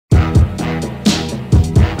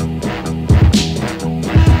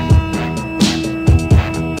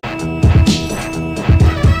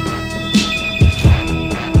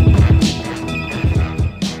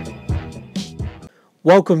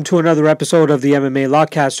Welcome to another episode of the MMA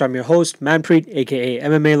Lockcast. I'm your host, Manpreet, aka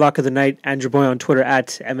MMA Lock of the Night, and your boy on Twitter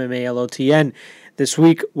at MMALOTN. This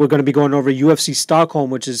week, we're going to be going over UFC Stockholm,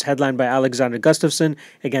 which is headlined by Alexander Gustafsson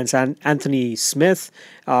against Anthony Smith.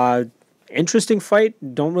 Interesting fight.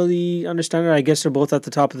 Don't really understand it. I guess they're both at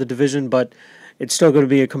the top of the division, but it's still going to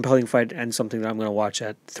be a compelling fight and something that I'm going to watch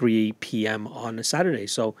at 3 p.m. on a Saturday.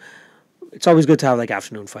 So it's always good to have like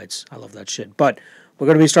afternoon fights. I love that shit. But we're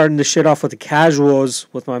going to be starting the shit off with the casuals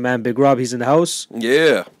with my man Big Rob. He's in the house.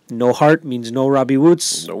 Yeah. No heart means no Robbie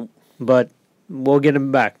Woots. Nope. But we'll get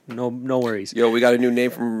him back. No worries. Yo, we got a new name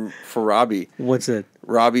for Robbie. What's it?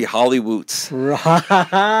 Robbie Hollywoots.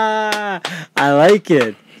 I like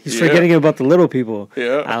it. He's forgetting about the little people.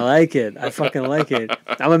 Yeah. I like it. I fucking like it.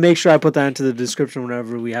 I'm going to make sure I put that into the description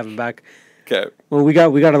whenever we have him back. Okay. Well, we got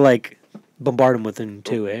to like bombard him with it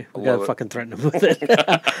too, eh? We got to fucking threaten him with it.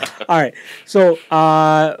 All right. So,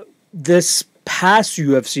 this past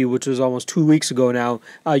UFC, which was almost 2 weeks ago now,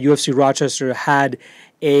 UFC Rochester had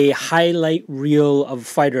a highlight reel of a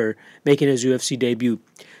fighter making his UFC debut.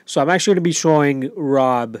 So I'm actually going to be showing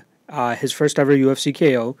Rob his first ever UFC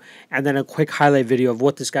KO, and then a quick highlight video of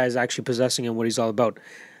what this guy is actually possessing and what he's all about.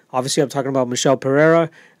 Obviously, I'm talking about Michel Pereira,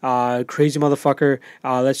 crazy motherfucker.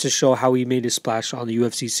 Let's just show how he made his splash on the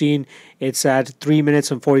UFC scene. It's at 3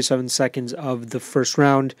 minutes and 47 seconds of the first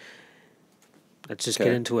round. Let's just get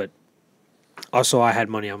into it. Also, I had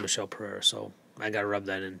money on Michel Pereira, so I got to rub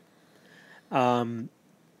that in.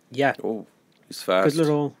 Yeah. Oh, he's fast. Good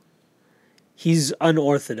little... He's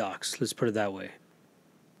unorthodox, let's put it that way.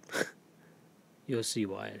 You'll see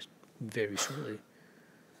why very shortly.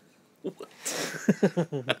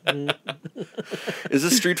 Is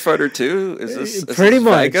this Street Fighter 2? Is pretty this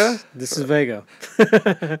much Vega? This is Vega.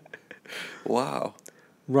 Wow.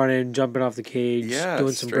 Running, jumping off the cage,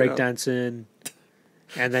 doing some breakdancing,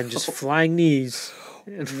 and then just flying knees.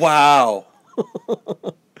 Wow.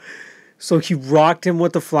 So he rocked him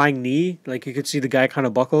with the flying knee, like you could see the guy kind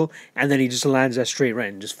of buckle, and then he just lands that straight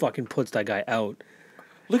right and just fucking puts that guy out.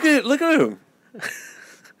 Look at him.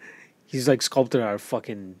 He's like sculpted out of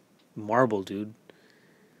fucking marble, dude.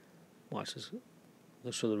 Watch this.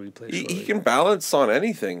 Let's show the replay. He can balance on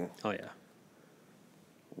anything. Oh, yeah.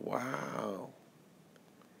 Wow.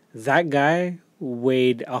 That guy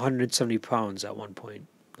weighed 170 pounds at one point,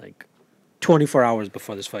 like 24 hours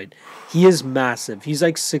before this fight. He is massive. He's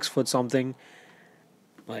like 6 foot something,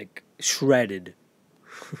 like shredded.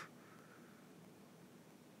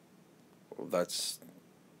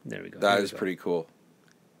 There we go. That is pretty cool.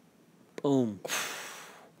 Boom. You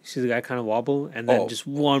see the guy kind of wobble, and then just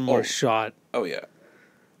one more shot. Oh, yeah.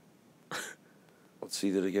 Let's see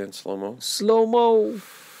that again, slow-mo. Slow-mo.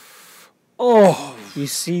 Oh, you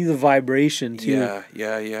see the vibration, too.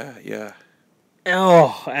 Yeah.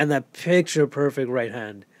 Oh, and that picture-perfect right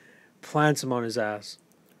hand. Plants him on his ass.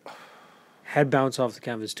 Head bounce off the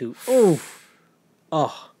canvas, too. Oof.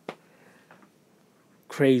 Oh.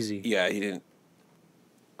 Crazy. Yeah, he didn't.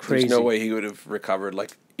 Crazy. There's no way he would have recovered.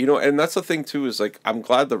 Like, and that's the thing too. Is like, I'm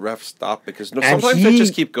glad the ref stopped because sometimes they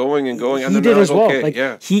just keep going and going. And he then did as well. Okay,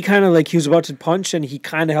 like, he kind of like he was about to punch and he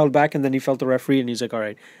kind of held back and then he felt the referee and he's like, "All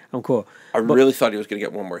right, I'm cool." I really thought he was gonna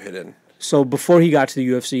get one more hit in. So before he got to the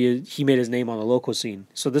UFC, he made his name on the local scene.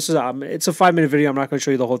 So this is it's a 5-minute video. I'm not going to show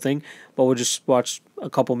you the whole thing, but we'll just watch a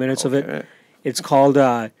couple minutes of it. It's called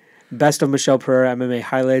Best of Michel Pereira MMA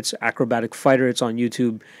Highlights Acrobatic Fighter. It's on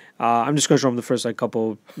YouTube. I'm just going to show him the first like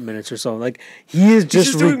couple minutes or so. Like he is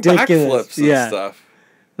just ridiculous. Doing backflips and stuff.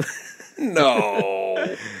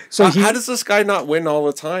 No. So how does this guy not win all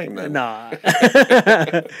the time? Then? Nah.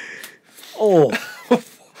 Oh.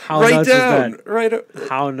 How right nuts down. Was that? Right.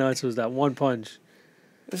 How nuts was that? One punch.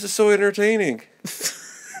 This is so entertaining.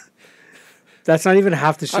 That's not even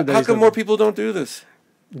half the shit. How come more people don't do this?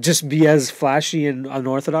 Just be as flashy and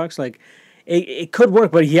unorthodox, like. It could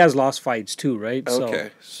work, but he has lost fights too, right? Okay,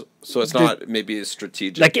 so it's not maybe as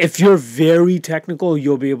strategic. Like if you're very technical,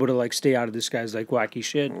 you'll be able to like stay out of this guy's like wacky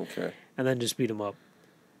shit, and then just beat him up.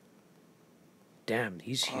 Damn,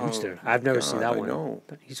 he's huge there. I've never seen that one. Know.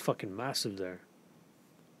 He's fucking massive there.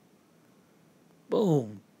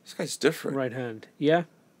 Boom. This guy's different. Right hand, yeah.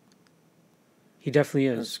 He definitely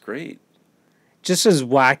is. That's great. Just his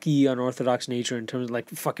wacky, unorthodox nature in terms of like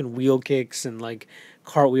fucking wheel kicks and like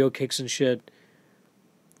cartwheel kicks and shit.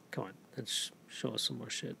 Come on, let's show us some more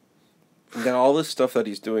shit. Now all this stuff that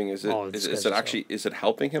he's doing, is it actually is it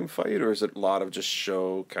helping him fight, or is it a lot of just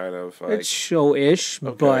show kind of like... It's show-ish,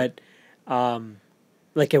 but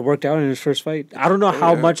like it worked out in his first fight. I don't know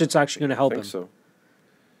how much it's actually going to help him. So.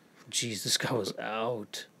 Jeez, this guy was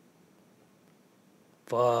out.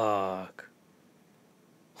 Fuck.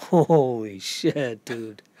 Holy shit,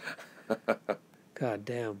 dude. God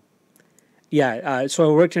damn. Yeah,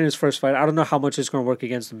 so it worked in his first fight. I don't know how much it's going to work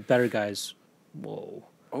against the better guys. Whoa.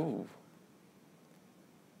 Oh.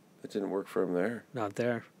 It didn't work for him there. Not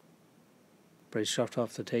there. But he shoved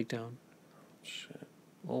off the takedown. Shit.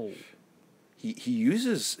 Oh. He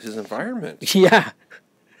uses his environment. Yeah.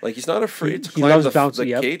 Like, he's not afraid to climb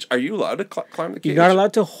the cage. Are you allowed to climb the cage? You're not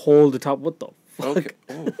allowed to hold the top. What the fuck? Okay.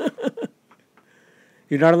 Oh.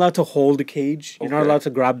 You're not allowed to hold the cage. You're not allowed to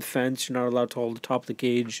grab the fence. You're not allowed to hold the top of the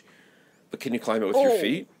cage. But can you climb it with your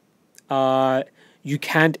feet? You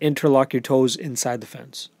can't interlock your toes inside the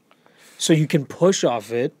fence. So you can push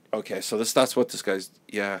off it. Okay, so that's what this guy's...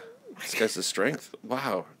 Yeah. This guy's the strength.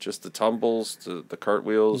 Wow. Just the tumbles, the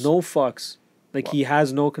cartwheels. No fucks. Like, he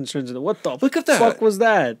has no concerns. What the Look at that. fuck was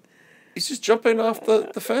that? He's just jumping off the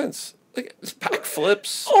fence. Like, back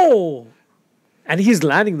flips. Oh! And he's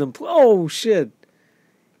landing them. Oh, shit.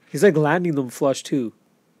 He's, like, landing them flush, too.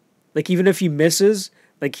 Like, even if he misses,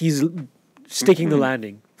 like, he's sticking the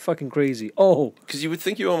landing. Fucking crazy. Oh. Because you would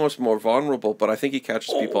think you're almost more vulnerable, but I think he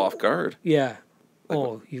catches people off guard. Yeah.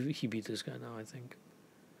 Like, he beat this guy now, I think.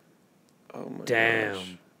 Oh, my Damn.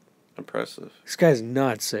 gosh. Impressive. This guy's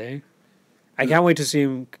nuts, eh? I can't wait to see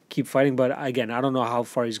him keep fighting, but again, I don't know how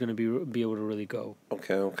far he's going to be able to really go.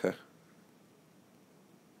 Okay.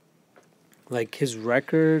 Like, his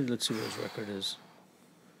record, let's see what his record is.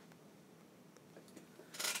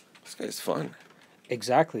 This guy's fun.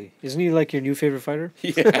 Exactly. Isn't he like your new favorite fighter?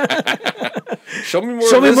 Yeah. Show me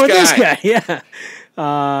more of this guy.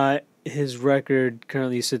 Yeah. His record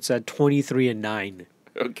currently sits at 23-9.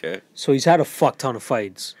 Okay. So he's had a fuck ton of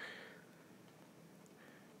fights.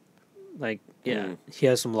 Like, yeah, he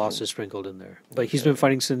has some losses sprinkled in there. But he's been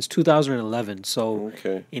fighting since 2011. So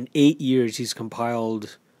in 8 years, he's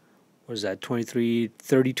compiled, what is that,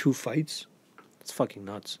 32 fights? That's fucking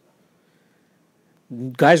nuts.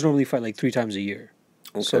 Guys normally fight like 3 times a year.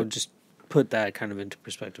 Okay. So just put that kind of into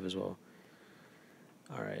perspective as well.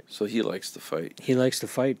 All right. So he likes to fight. He likes to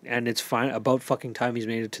fight. And it's fine. About fucking time he's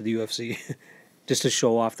made it to the UFC. Just to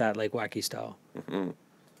show off that, like, wacky style. Mm-hmm.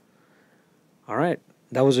 All right.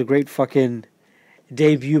 That was a great fucking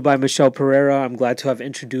debut by Michel Pereira. I'm glad to have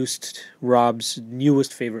introduced Rob's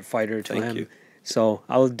newest favorite fighter to him. Thank you. So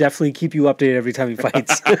I'll definitely keep you updated every time he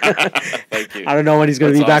fights. Thank you. I don't know when he's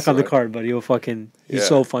going to be back on the card, but he's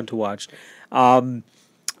so fun to watch.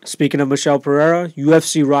 Speaking of Michel Pereira,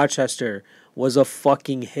 UFC Rochester was a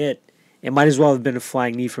fucking hit. It might as well have been a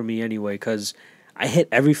flying knee for me anyway, because I hit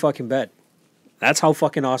every fucking bet. That's how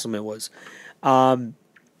fucking awesome it was.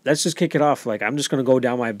 Let's just kick it off. Like, I'm just going to go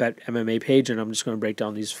down my Bet MMA page, and I'm just going to break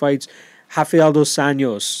down these fights. Rafael dos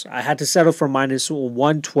Anjos. I had to settle for minus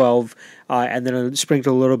 112, and then I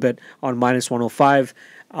sprinkled a little bit on minus 105.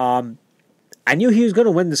 I knew he was going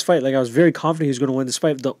to win this fight. Like, I was very confident he was going to win this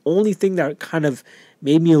fight. The only thing that kind of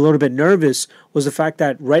made me a little bit nervous was the fact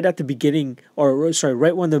that right at the beginning,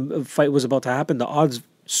 right when the fight was about to happen, the odds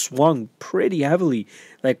swung pretty heavily.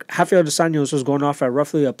 Like, Rafael dos Anjos was going off at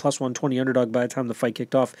roughly a plus 120 underdog by the time the fight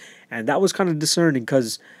kicked off. And that was kind of discerning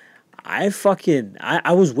because I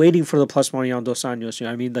was waiting for the plus money on dos Anjos. You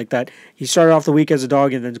know what I mean? Like that, he started off the week as a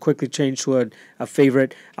dog and then quickly changed to a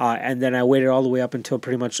favorite. And then I waited all the way up until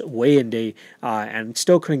pretty much weigh-in day and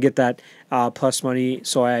still couldn't get that plus money.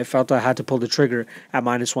 So I felt I had to pull the trigger at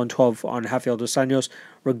minus 112 on Rafael dos Anjos.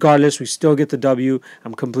 Regardless, we still get the W.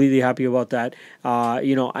 I'm completely happy about that.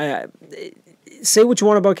 Say what you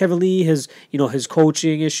want about Kevin Lee, his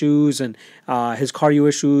coaching issues and his cardio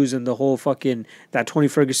issues and the whole fucking that Tony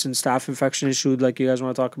Ferguson staph infection issue like you guys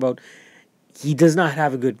want to talk about. He does not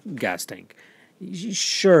have a good gas tank.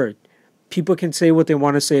 Sure, people can say what they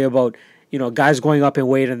want to say about, guys going up in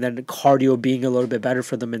weight and then cardio being a little bit better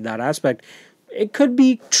for them in that aspect. It could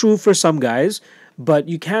be true for some guys, but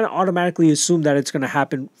you can't automatically assume that it's going to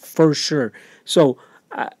happen for sure. So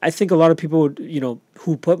I think a lot of people,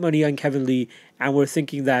 who put money on Kevin Lee and were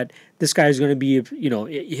thinking that this guy is going to be,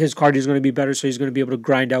 his cardio is going to be better, so he's going to be able to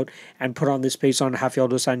grind out and put on this pace on Rafael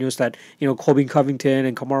dos Anjos that, Colby Covington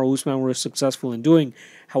and Kamaru Usman were successful in doing.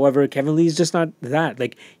 However, Kevin Lee is just not that.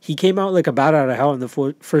 Like, he came out like a bat out of hell in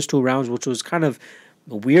the first 2 rounds, which was kind of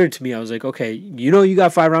weird to me. I was like, okay, you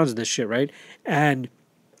got 5 rounds of this shit, right? And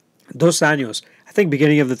dos Anjos, I think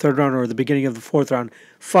beginning of the 3rd round or the beginning of the 4th round,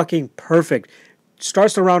 fucking perfect.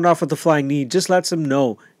 Starts the round off with the flying knee, just lets him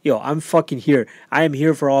know, yo, I'm fucking here. I am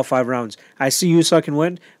here for all 5 rounds. I see you sucking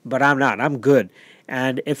wind, but I'm not. I'm good.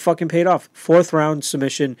 and it fucking paid off. 4th round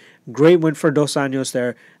submission, great win for Dos Anjos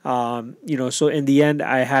there. So in the end,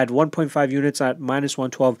 I had 1.5 units at minus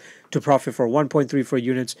 112 to profit for 1.34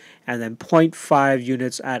 units, and then 0.5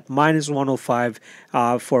 units at minus 105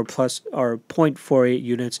 for plus or 0.48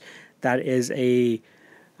 units. That is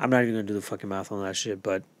I'm not even gonna do the fucking math on that shit,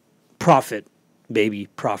 but profit, baby,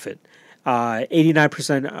 profit.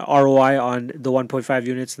 89% ROI on the 1.5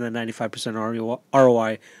 units and then 95%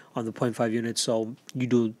 ROI on the 0.5 units. So you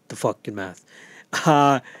do the fucking math.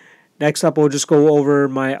 Next up, we'll just go over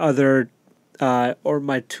my other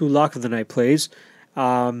my 2 lock of the night plays.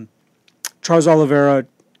 Charles Oliveira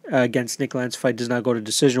against Nick Lance fight does not go to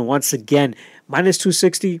decision. Once again, minus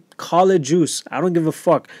 260, call it juice. I don't give a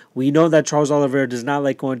fuck. We know that Charles Oliveira does not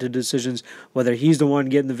like going to decisions, whether he's the one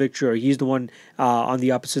getting the victory or he's the one on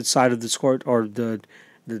the opposite side of the score or the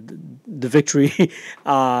victory.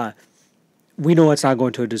 We know it's not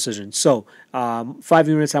going to a decision. So 5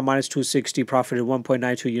 units at minus 260, profited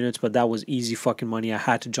 1.92 units, but that was easy fucking money. I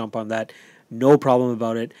had to jump on that. No problem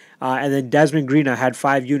about it. And then Desmond Green, I had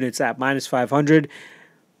 5 units at minus 500.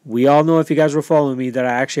 We all know, if you guys were following me, that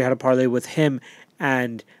I actually had a parlay with him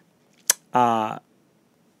and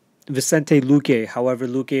Vicente Luque. However,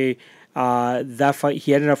 Luque, that fight,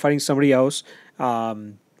 he ended up fighting somebody else,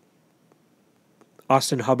 Austin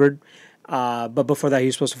Hubbard. But before that, he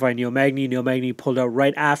was supposed to fight Neil Magny. Neil Magny pulled out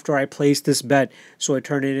right after I placed this bet, so I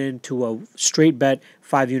turned it into a straight bet,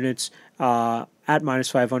 5 units at minus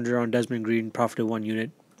 500 on Desmond Green, profited 1 unit.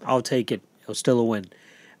 I'll take it. It was still a win.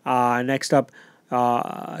 Next up,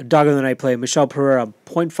 dog of the night play, Michel Pereira,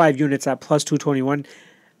 0.5 units at plus 221.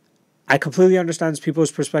 I completely understand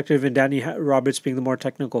people's perspective in Danny Roberts being the more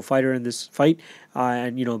technical fighter in this fight,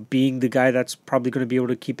 and being the guy that's probably going to be able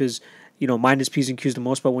to keep his mind his P's and Q's the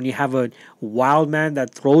most. But when you have a wild man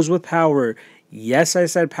that throws with power, yes, I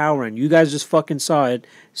said power, and you guys just fucking saw it.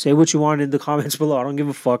 Say what you want in the comments below. I don't give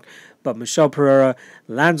a fuck. But Michel Pereira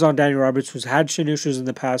lands on Danny Roberts, who's had shin issues in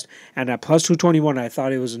the past, and at plus 221, I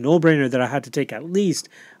thought it was a no-brainer that I had to take at least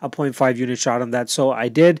a 0.5 unit shot on that. So I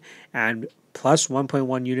did, and plus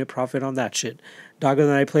 1.1 unit profit on that shit. Dog of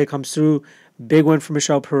the night play comes through. Big win for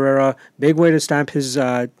Michel Pereira. Big way to stamp his,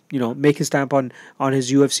 make his stamp on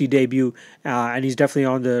his UFC debut. And he's definitely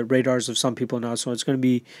on the radars of some people now. So it's going to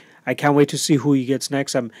be, I can't wait to see who he gets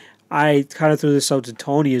next. I kind of threw this out to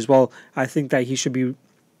Tony as well. I think that he should be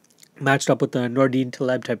matched up with the Nordine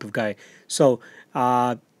Taleb type of guy. So,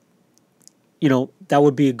 that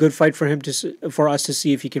would be a good fight for him for us to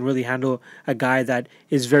see if he can really handle a guy that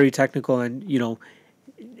is very technical and,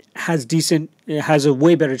 has a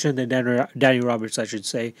way better chin than Danny Roberts, I should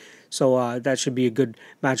say. So that should be a good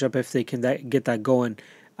matchup if they can get that going.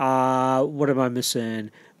 What am I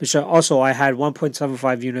missing? Also, I had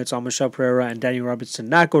 1.75 units on Michel Pereira and Danny Roberts to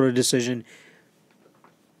not go to decision,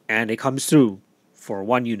 and it comes through for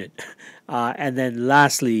 1 unit. And then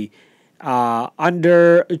lastly,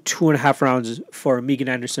 under 2.5 rounds for Megan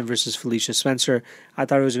Anderson versus Felicia Spencer. I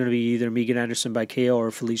thought it was going to be either Megan Anderson by KO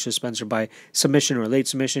or Felicia Spencer by submission or late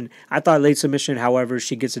submission. I thought late submission, however,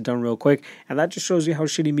 she gets it done real quick, and that just shows you how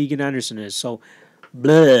shitty Megan Anderson is. So,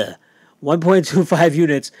 1.25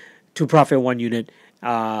 units to profit 1 unit.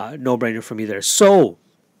 No-brainer for me there. So,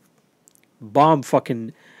 bomb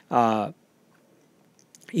fucking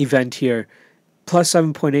event here. Plus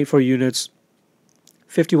 7.84 units.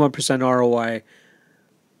 51% ROI.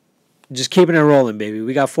 Just keeping it rolling, baby.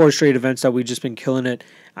 We got 4 straight events that we've just been killing it.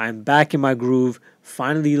 I'm back in my groove.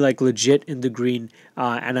 Finally, legit in the green.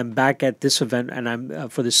 And I'm back at this event, and I'm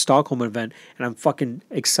for the Stockholm event. And I'm fucking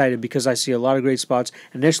excited because I see a lot of great spots.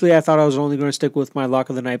 Initially, I thought I was only going to stick with my lock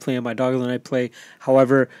of the night play and my dog of the night play.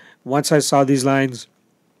 However, once I saw these lines,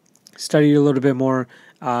 studied a little bit more,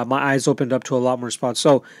 my eyes opened up to a lot more spots.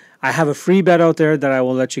 So, I have a free bet out there that I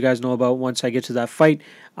will let you guys know about once I get to that fight.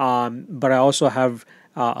 But I also have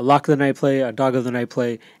a lock of the night play, a dog of the night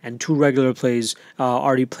play, and 2 regular plays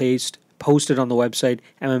already posted on the website,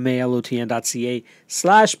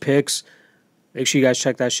 mmalotn.ca/picks. Make sure you guys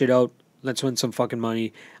check that shit out. Let's win some fucking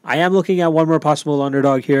money. I am looking at one more possible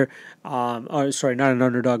underdog here. Sorry, not an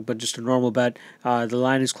underdog, but just a normal bet. The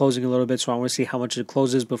line is closing a little bit, so I want to see how much it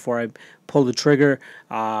closes before I pull the trigger.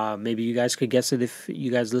 Maybe you guys could guess it if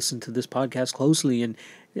you guys listen to this podcast closely and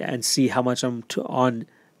see how much I'm on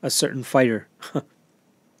a certain fighter.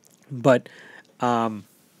 But I'm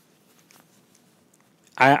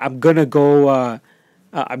going to go...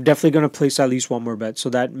 I'm definitely going to place at least one more bet,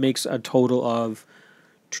 so that makes a total of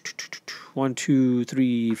 1, 2,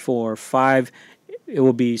 3, 4, 5. It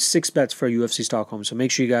will be 6 bets for UFC Stockholm. So make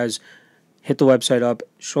sure you guys hit the website up,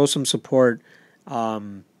 show some support,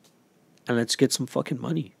 and let's get some fucking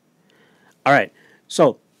money. All right.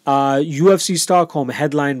 So, UFC Stockholm,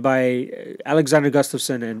 headlined by Alexander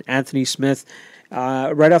Gustafsson and Anthony Smith.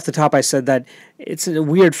 Right off the top, I said that it's a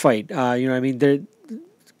weird fight. You know what I mean?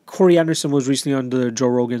 Corey Anderson was recently on the Joe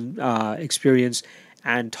Rogan Experience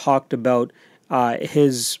and talked about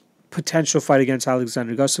his potential fight against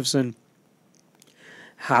Alexander Gustafsson,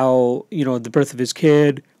 how, you know, the birth of his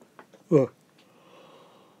kid. Ugh.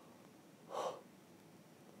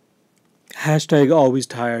 Hashtag always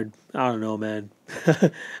tired. I don't know, man.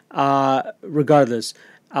 Regardless,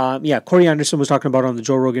 Corey Anderson was talking about on the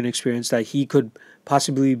Joe Rogan Experience that he could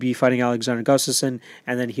possibly be fighting Alexander Gustafsson,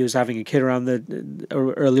 and then he was having a kid around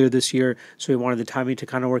earlier this year, so he wanted the timing to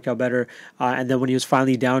kind of work out better. And then when he was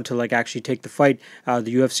finally down to like actually take the fight,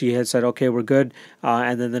 the UFC had said, okay, we're good.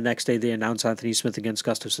 And then the next day they announced Anthony Smith against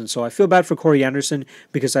Gustafsson. So I feel bad for Corey Anderson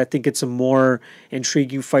because I think it's a more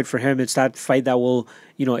intriguing fight for him. It's that fight that will,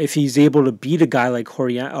 you know, if he's able to beat a guy like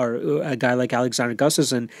Corey or a guy like Alexander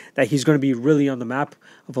Gustafsson, that he's going to be really on the map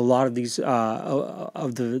of a lot of these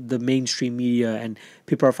of the mainstream media, and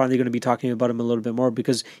people are finally going to be talking about him a little bit more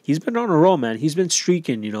because he's been on a roll, man. He's been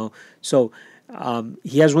streaking, you know. So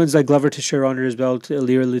he has wins like Glover Teixeira under his belt,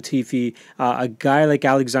 Ilir Latifi. A guy like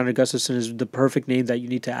Alexander Gustafsson is the perfect name that you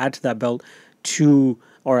need to add to that belt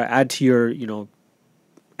add to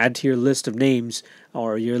your list of names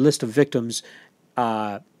or your list of victims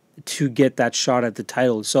to get that shot at the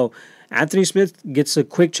title. So Anthony Smith gets a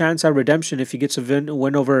quick chance at redemption if he gets a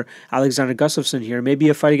win over Alexander Gustafsson here. Maybe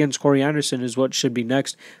a fight against Corey Anderson is what should be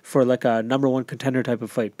next for like a number one contender type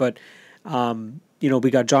of fight. But, you know,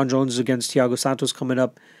 we got John Jones against Thiago Santos coming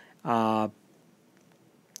up.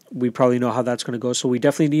 We probably know how that's going to go. So we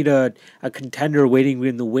definitely need a contender waiting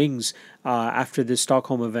in the wings after this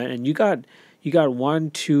Stockholm event. And you got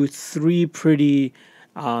 1, 2, 3 pretty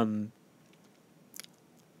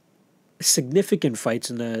significant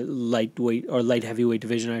fights in the lightweight or light heavyweight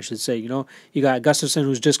division, I should say. You know, you got Gustafsson,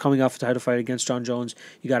 who's just coming off a title fight against John Jones.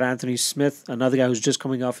 You got Anthony Smith, another guy who's just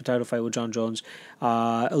coming off a title fight with John Jones.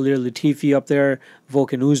 Ilir Latifi up there,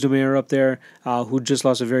 Volkan Oezdemir up there, who just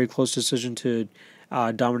lost a very close decision to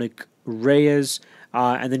Dominic Reyes.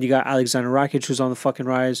 And then you got Alexander Rakic, who's on the fucking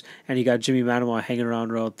rise, and you got Jimmy Manuwa hanging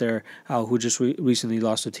around out there, who just recently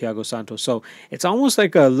lost to Thiago Santos. So it's almost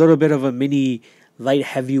like a little bit of a mini light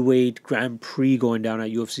heavyweight Grand Prix going down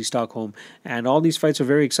at UFC Stockholm, and all these fights are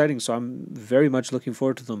very exciting, so I'm very much looking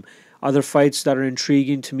forward to them. Other fights that are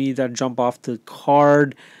intriguing to me that jump off the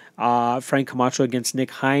card, Frank Camacho against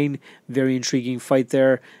Nick Hein, very intriguing fight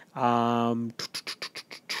there.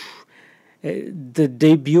 The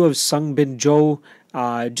debut of Sung Bin Jo,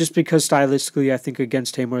 just because stylistically I think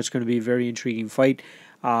against Tamor it's going to be a very intriguing fight.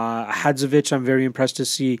 Hadzovic, I'm very impressed to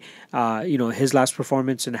see, his last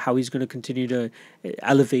performance and how he's going to continue to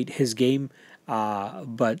elevate his game.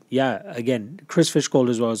 But yeah, again, Chris Fishgold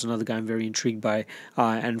as well is another guy I'm very intrigued by.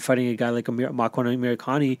 And fighting a guy like Makwan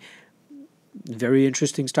Amirkhani, very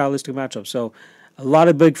interesting stylistic matchup. So a lot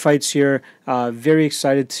of big fights here. Very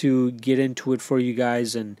excited to get into it for you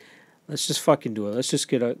guys, and let's just fucking do it. Let's just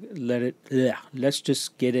get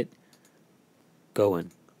it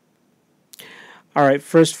going. All right,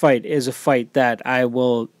 first fight is a fight that I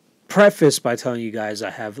will preface by telling you guys I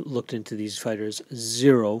have looked into these fighters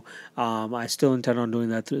zero. I still intend on doing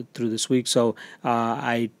that through this week, so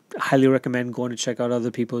I highly recommend going to check out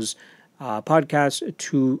other people's podcasts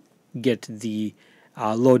to get the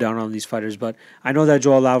lowdown on these fighters. But I know that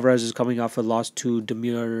Joel Alvarez is coming off a loss to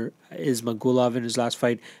Damir Ismagulov in his last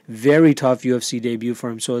fight. Very tough UFC debut for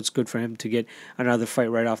him, so it's good for him to get another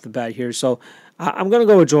fight right off the bat here. So I'm going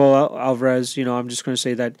to go with Joel Alvarez. You know, I'm just going to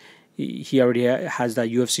say that he already has that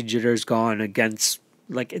UFC jitters gone against,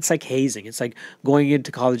 like, it's like hazing. It's like going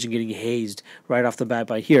into college and getting hazed right off the bat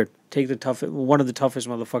by here. Take one of the toughest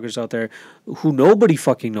motherfuckers out there who nobody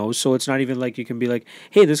fucking knows. So it's not even like you can be like,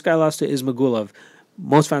 hey, this guy lost to Ismagulov.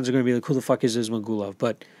 Most fans are going to be like, who the fuck is Ismagulov?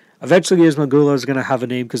 But eventually Ismagulov is going to have a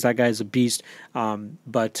name because that guy is a beast.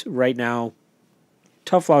 But right now,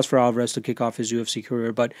 tough loss for Alvarez to kick off his UFC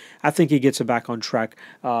career. But I think he gets it back on track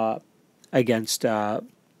against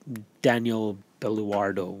Daniel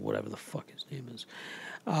Beluardo, whatever the fuck his name is.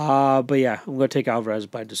 But yeah, I'm going to take Alvarez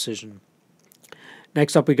by decision.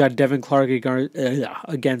 Next up, we got Devin Clark against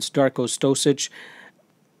Darko Stosic.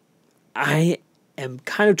 I am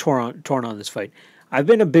kind of torn on this fight. I've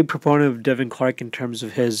been a big proponent of Devin Clark in terms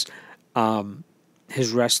of his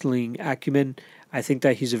wrestling acumen. I think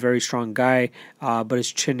that he's a very strong guy, but his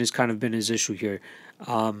chin has kind of been his issue here.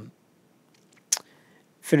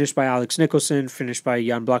 finished by Alex Nicholson, finished by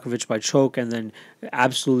Jan Blachowicz by choke, and then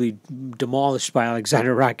absolutely demolished by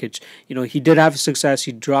Alexander Rakic. He did have success.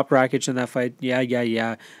 He dropped Rakic in that fight.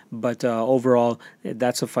 Yeah. But overall,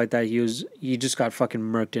 that's a fight that he just got fucking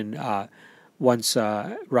murked in once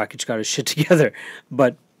Rakic got his shit together.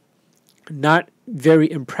 But not very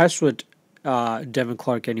impressed with Devin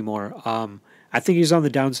Clark anymore. I think he's on the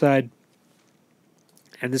downside.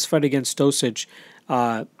 And this fight against Stosic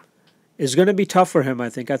is going to be tough for him,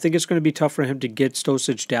 I think. I think it's going to be tough for him to get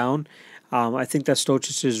Stosic down. I think that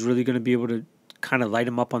Stosic is really going to be able to kind of light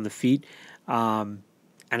him up on the feet. And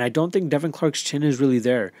I don't think Devin Clark's chin is really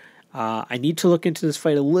there. I need to look into this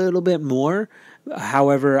fight a little bit more.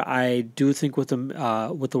 However, I do think with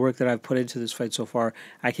the work that I've put into this fight so far,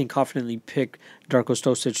 I can confidently pick Darko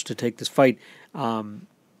Stosic to take this fight.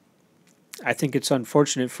 I think it's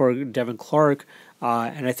unfortunate for Devin Clark,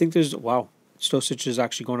 and I think Stosic is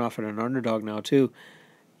actually going off at an underdog now too.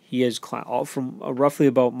 He is from roughly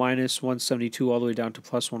about minus 172 all the way down to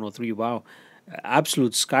plus 103. Wow,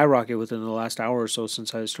 absolute skyrocket within the last hour or so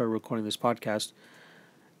since I started recording this podcast.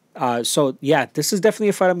 So yeah, this is definitely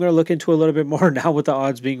a fight I'm going to look into a little bit more now with the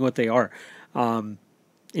odds being what they are.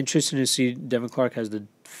 Interesting to see Devin Clark has the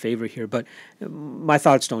favorite here, but my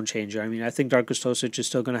thoughts don't change. I mean, I think Darko Stosic is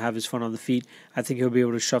still going to have his fun on the feet. I think he'll be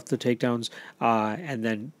able to shove the takedowns and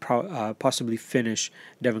then possibly finish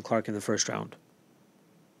Devin Clark in the first round.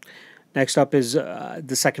 Next up is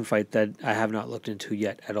the second fight that I have not looked into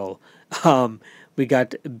yet at all. We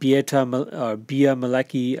got Bia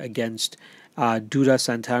Malecki against Duda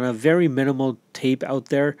Santana. Very minimal tape out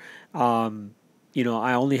there. I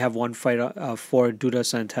only have one fight for Duda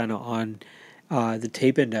Santana on the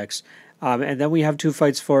tape index. And then we have two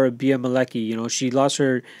fights for Bia Malecki. She lost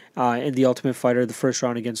her in the Ultimate Fighter the first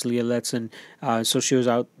round against Leah Letson, so she was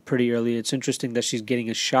out pretty early. It's interesting that she's getting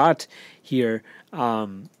a shot here.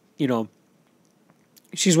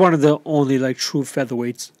 She's one of the only true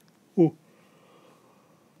featherweights. Ooh.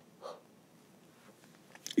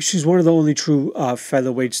 She's one of the only true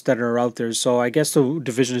featherweights that are out there. So I guess the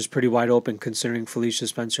division is pretty wide open considering Felicia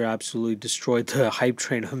Spencer absolutely destroyed the hype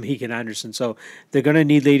train of Megan Anderson. So they're going to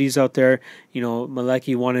need ladies out there.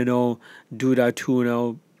 Malecki 1-0, Duda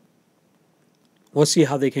 2-0. We'll see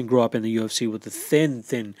how they can grow up in the UFC with the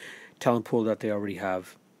thin talent pool that they already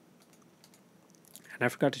have. And I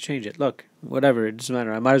forgot to change it. Look, whatever, it doesn't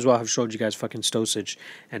matter. I might as well have showed you guys fucking Stosic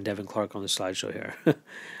and Devin Clark on the slideshow here.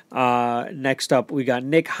 Next up, we got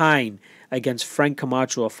Nick Hein against Frank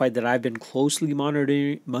Camacho, a fight that I've been closely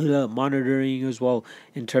monitoring as well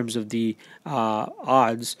in terms of the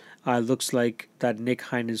odds. Looks like that Nick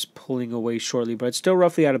Hein is pulling away shortly, but it's still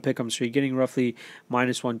roughly out of pick'em, so you're getting roughly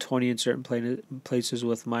minus 120 in certain places,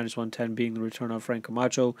 with minus 110 being the return on Frank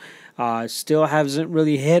Camacho. Still hasn't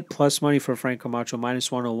really hit plus money for Frank Camacho. Minus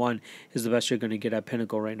 101 is the best you're going to get at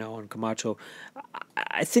Pinnacle right now on Camacho.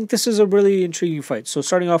 I think this is a really intriguing fight. So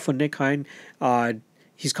starting off with Nick Hein,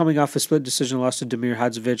 he's coming off a split decision loss to Damir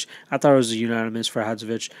Hadzovic. I thought it was a unanimous for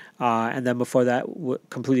Hadzovic. And then before that,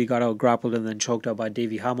 completely got out grappled and then choked out by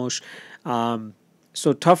Davy Hamosh.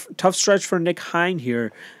 So tough stretch for Nick Hein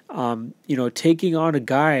here. Taking on a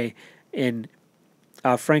guy in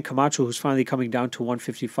Frank Camacho, who's finally coming down to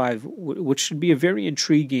 155, which should be a very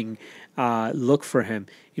intriguing look for him.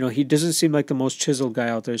 He doesn't seem like the most chiseled guy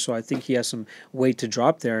out there, so I think he has some weight to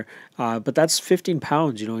drop there. But that's 15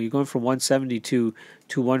 pounds. You're going from 170 to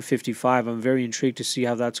 155. I'm very intrigued to see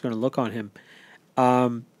how that's going to look on him.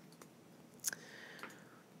 I'm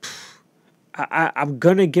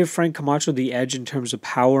going to give Frank Camacho the edge in terms of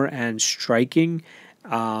power and striking.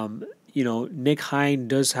 Nick Hein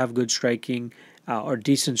does have good striking. Or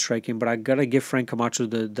decent striking, but I gotta give Frank Camacho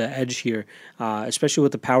the edge here, especially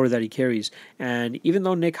with the power that he carries. And even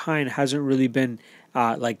though Nick Hein hasn't really been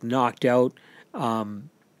knocked out,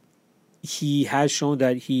 he has shown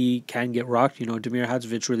that he can get rocked. Damir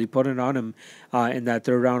Hadzovic really put it on him in that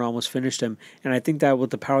third round, almost finished him. And I think that with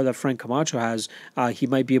the power that Frank Camacho has, he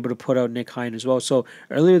might be able to put out Nick Hein as well. So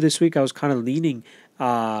earlier this week, I was kind of leaning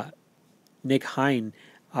Nick Hein.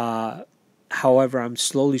 However, I'm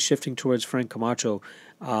slowly shifting towards Frank Camacho.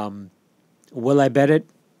 Will I bet it?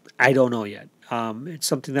 I don't know yet. It's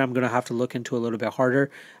something that I'm going to have to look into a little bit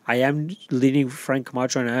harder. I am leaning Frank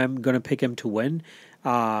Camacho, and I am going to pick him to win,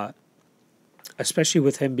 especially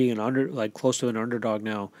with him being close to an underdog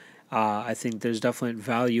now. I think there's definite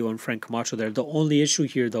value on Frank Camacho there. The only issue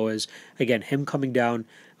here, though, is, again, him coming down,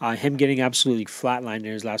 him getting absolutely flatlined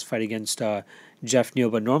in his last fight against Jeff Neal.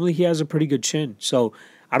 But normally he has a pretty good chin. So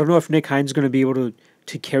I don't know if Nick Hein's going to be able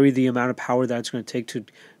to carry the amount of power that it's going to take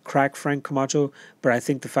crack Frank Camacho, but I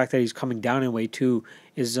think the fact that he's coming down in weight too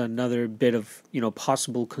is another bit of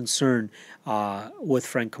possible concern with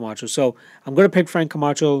Frank Camacho. So I'm going to pick Frank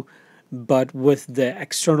Camacho, but with the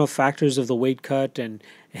external factors of the weight cut and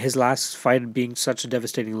his last fight being such a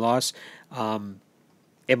devastating loss,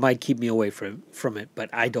 it might keep me away from it. But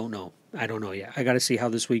I don't know. I don't know yet. I got to see how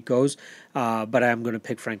this week goes. But I'm going to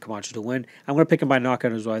pick Frank Camacho to win. I'm going to pick him by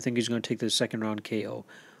knockout as well. I think he's going to take the second round KO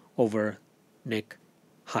over Nick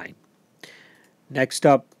Hein. Next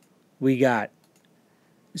up, we got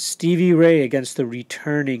Stevie Ray against the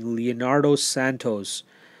returning Leonardo Santos.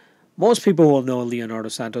 Most people will know Leonardo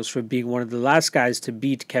Santos for being one of the last guys to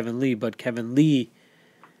beat Kevin Lee, but Kevin Lee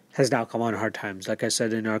has now come on hard times. Like I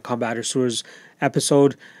said in our Combattosaurus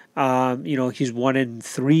episode, he's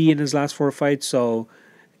 1-3 in his last 4 fights, so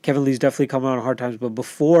Kevin Lee's definitely coming on hard times. But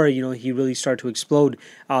before, he really started to explode,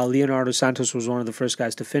 Leonardo Santos was one of the first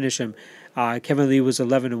guys to finish him. Kevin Lee was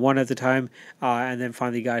 11-1 at the time, and then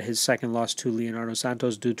finally got his second loss to Leonardo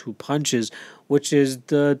Santos due to punches, which is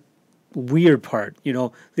the weird part.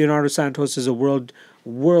 Leonardo Santos is a world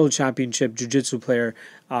championship jiu-jitsu player,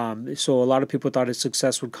 so a lot of people thought his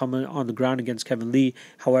success would come on the ground against Kevin Lee.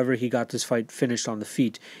 However, he got this fight finished on the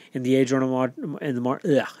feet. In the Adriano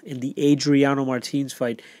Martins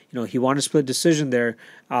fight, he won a split decision there,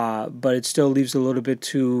 but it still leaves a little bit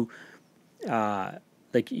too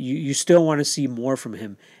you still want to see more from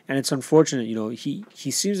him, and it's unfortunate.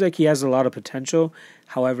 He seems like he has a lot of potential.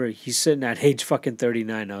 However, he's sitting at age fucking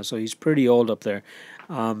 39 now, so he's pretty old up there.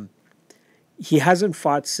 He hasn't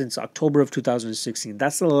fought since October of 2016.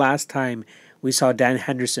 That's the last time we saw Dan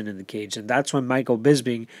Henderson in the cage, and that's when Michael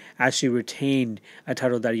Bisping actually retained a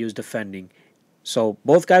title that he was defending. So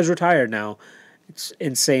both guys retired now. It's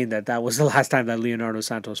insane that was the last time that Leonardo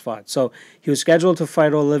Santos fought. So he was scheduled to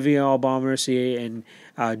fight Olivier Aubin-Mercier in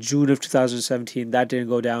June of 2017. That didn't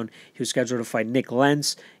go down. He was scheduled to fight Nick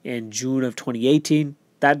Lentz in June of 2018.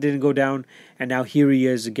 That didn't go down. And now here he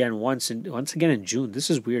is again once again in June. This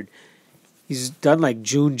is weird. He's done like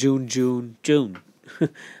June.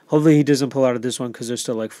 Hopefully he doesn't pull out of this one because there's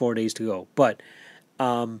still like 4 days to go. But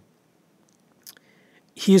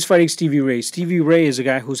he is fighting Stevie Ray. Stevie Ray is a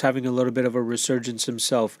guy who's having a little bit of a resurgence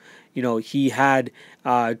himself. He had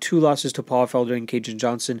 2 losses to Paul Felder and Cajun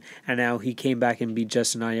Johnson, and now he came back and beat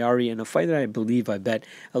Justin Ayari in a fight that I believe I bet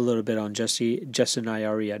a little bit on Justin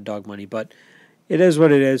Ayari at Dog Money. But it is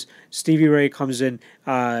what it is. Stevie Ray comes in,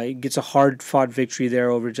 gets a hard-fought victory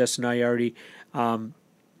there over Justin Ayari.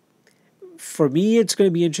 For me, it's going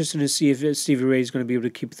to be interesting to see if Stevie Ray is going to be able to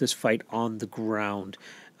keep this fight on the ground.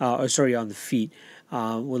 On the feet.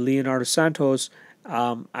 With Leonardo Santos,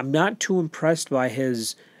 I'm not too impressed by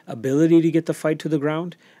his ability to get the fight to the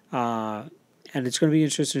ground. And it's going to be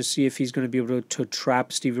interesting to see if he's going to be able to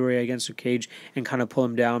trap Stevie Ray against the cage and kind of pull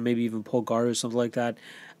him down, maybe even pull guard or something like that.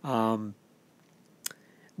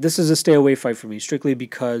 This is a stay-away fight for me, strictly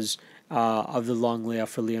because of the long layoff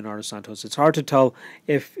for Leonardo Santos. It's hard to tell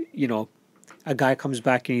if, a guy comes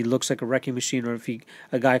back and he looks like a wrecking machine, or if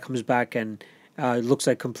a guy comes back and looks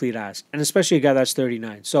like complete ass, and especially a guy that's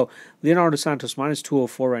 39. So Leonardo Santos minus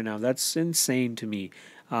 204 right now. That's insane to me.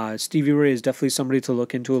 Stevie Ray is definitely somebody to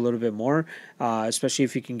look into a little bit more, especially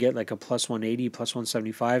if you can get like a plus 180, plus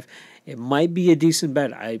 175. It might be a decent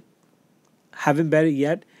bet. I haven't bet it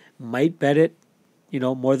yet. Might bet it.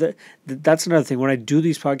 More that's another thing. When I do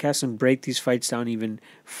these podcasts and break these fights down even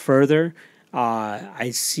further,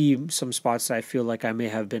 I see some spots that I feel like I may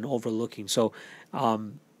have been overlooking. So,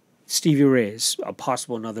 Stevie Ray is a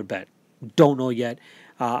possible another bet. Don't know yet.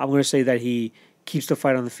 I'm going to say that he keeps the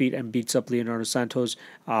fight on the feet and beats up Leonardo Santos,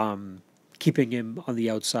 keeping him on the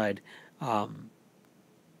outside. Well,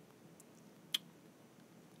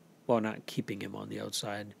 not keeping him on the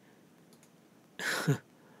outside.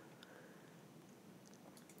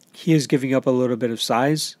 He is giving up a little bit of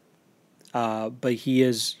size, but he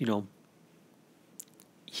is,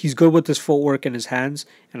 he's good with his footwork and his hands,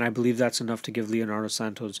 and I believe that's enough to give Leonardo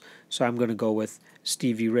Santos. So I'm going to go with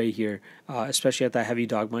Stevie Ray here, especially at that heavy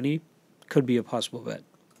dog money. Could be a possible bet.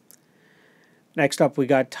 Next up, we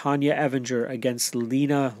got Tanya Evinger against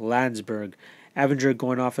Lena Landsberg. Evinger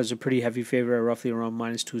going off as a pretty heavy favorite, roughly around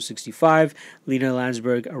minus 265. Lena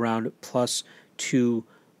Landsberg around plus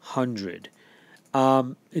 200.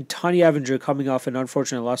 Tanya Evinger coming off an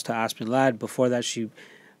unfortunate loss to Aspen Ladd. Before that, she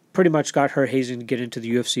pretty much got her hazing to get into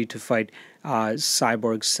the UFC to fight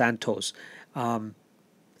Cyborg Santos.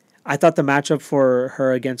 I thought the matchup for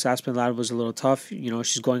her against Aspen Ladd was a little tough. You know,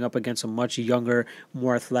 she's going up against a much younger,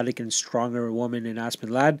 more athletic, and stronger woman in Aspen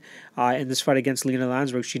Ladd. In this fight against Lena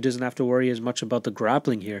Landsberg, she doesn't have to worry as much about the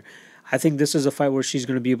grappling here. I think this is a fight where she's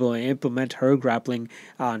going to be able to implement her grappling,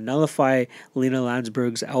 nullify Lena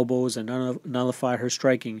Landsberg's elbows, and nullify her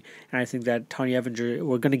striking. And I think that Tonya Evinger,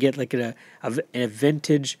 we're going to get like a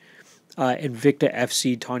vintage Invicta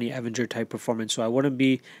FC Tonya Evinger type performance. So I wouldn't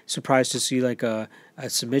be surprised to see like a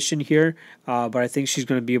submission here, but I think she's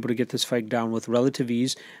going to be able to get this fight down with relative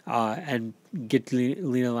ease and get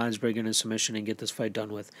Lena Landsberg in a submission and get this fight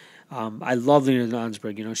done with. I love Lena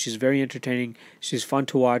Landsberg. You know, she's very entertaining. She's fun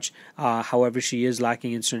to watch. However, she is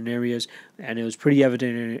lacking in certain areas, and it was pretty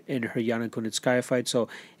evident in her Yana Kunitskaya fight. So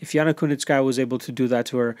if Yana Kunitskaya was able to do that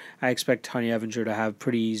to her, I expect Tonya Evinger to have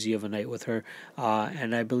pretty easy of a night with her,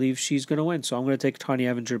 and I believe she's going to win. So I'm going to take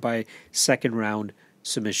Tonya Evinger by second round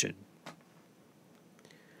submission.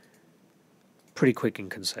 Pretty quick and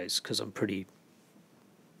concise because I'm pretty,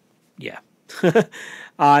 yeah.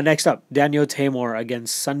 Next up, Daniel Teymur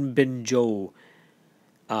against Sung Bin Jo.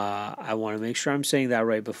 I want to make sure I'm saying that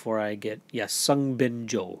right before I get, yes, Sung Bin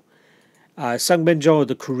Jo. Sung Bin Jo,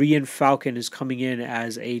 the Korean Falcon, is coming in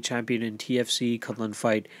as a champion in TFC Kunlun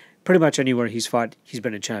Fight. Pretty much anywhere he's fought, he's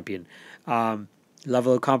been a champion.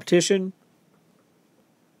 Level of competition?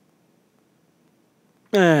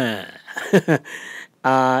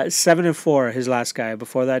 7-4, his last guy.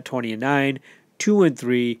 Before that, 20-9,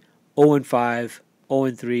 2-3, 0-5,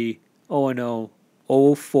 0-3, 0-0,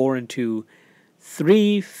 0-4-2,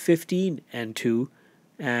 3-15-2,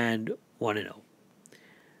 and 1-0.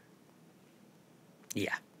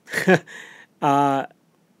 Yeah.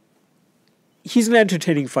 He's an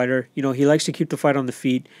entertaining fighter. You know, he likes to keep the fight on the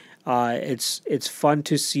feet. It's fun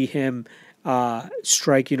to see him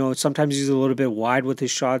strike. You know, sometimes he's a little bit wide with his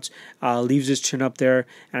shots, leaves his chin up there,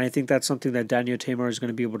 and I think that's something that Daniel Teymur is going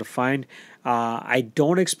to be able to find. I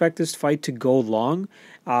don't expect this fight to go long,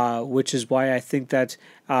 which is why I think that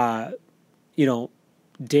you know,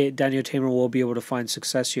 Daniel Teymur will be able to find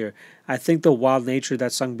success here. I think the wild nature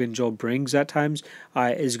that Sung Bin Jo brings at times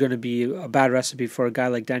is going to be a bad recipe for a guy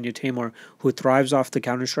like Daniel Teymur, who thrives off the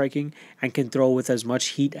counter striking and can throw with as much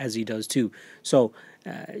heat as he does too. So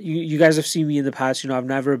you guys have seen me in the past. You know, I've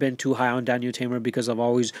never been too high on Daniel Teymur because I've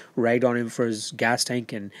always ragged on him for his gas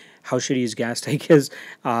tank and how shitty his gas tank is.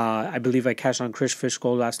 I believe I cashed on Chris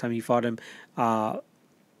Fishgold last time he fought him.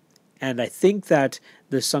 And I think that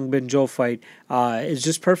the Sung Bin Jo fight is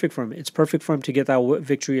just perfect for him. It's perfect for him to get that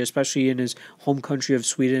victory, especially in his home country of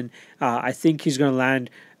Sweden. I think he's going to land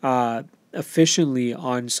efficiently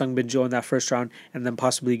on Sung Bin Jo in that first round and then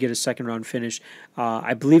possibly get a second round finish.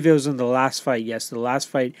 I believe it was in the last fight. Yes, the last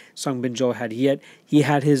fight Sung Bin Jo had. He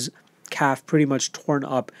had his calf pretty much torn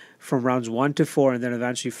up from rounds 1 to 4 and then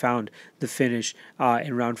eventually found the finish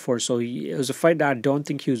in round 4. So it was a fight that I don't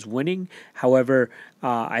think he was winning. However,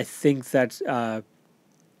 I think that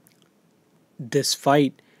this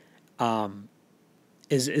fight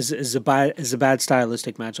is a bad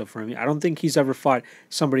stylistic matchup for him. I don't think he's ever fought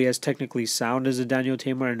somebody as technically sound as a Daniel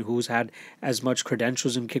Teymur and who's had as much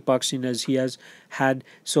credentials in kickboxing as he has had.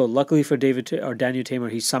 So luckily for Daniel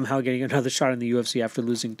Teymur, he's somehow getting another shot in the UFC after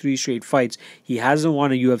losing 3 straight fights. He hasn't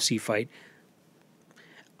won a UFC fight.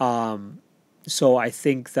 So I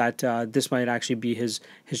think that this might actually be his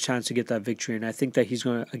chance to get that victory, and I think that he's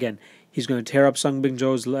going to tear up Sung Bin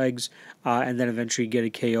Jo's legs and then eventually get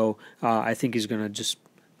a KO. I think he's going to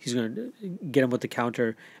get him with the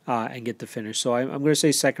counter and get the finish. So I'm going to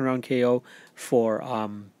say second round KO for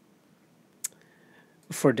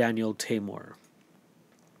Daniel Teymur.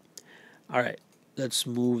 All right, let's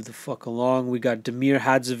move the fuck along. We got Damir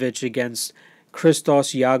Hadzovic against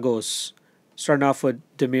Christos Giagos. Starting off with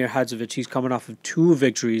Damir Hadzovic, he's coming off of 2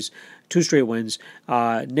 victories, 2 straight wins.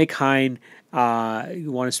 Nick Hein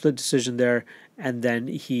won a split decision there, and then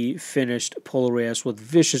he finished Polo Reyes with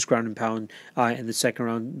vicious ground and pound in the second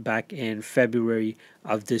round back in February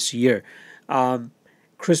of this year.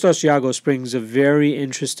 Christos Giagos brings a very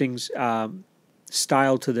interesting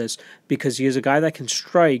style to this because he is a guy that can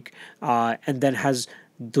strike and then has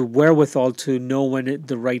the wherewithal to know when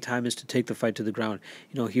the right time is to take the fight to the ground.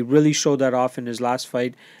 You know, he really showed that off in his last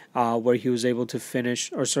fight where he was able to where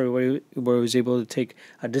he was able to take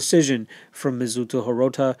a decision from Mizuto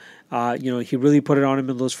Hirota. You know, he really put it on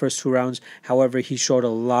him in those first 2 rounds. However, he showed a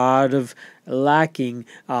lot of lacking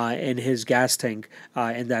in his gas tank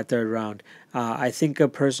in that 3rd round. I think a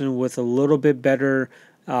person with a little bit better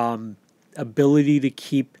ability to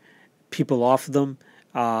keep people off of them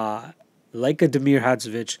like a Damir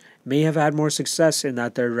Hadzovic, may have had more success in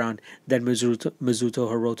that third round than Mizuto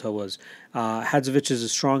Hirota was. Hadzovic is a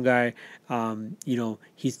strong guy.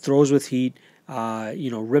 He throws with heat.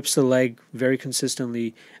 Rips the leg very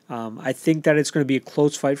consistently. I think that it's going to be a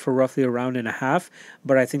close fight for roughly a round and a half,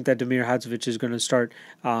 but I think that Damir Hadzovic is going to start,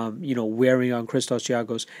 wearing on Christos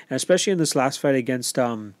Giagos, and especially in this last fight against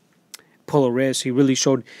Polo Reyes, he really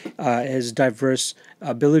showed his diverse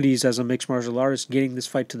abilities as a mixed martial artist, getting this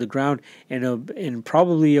fight to the ground in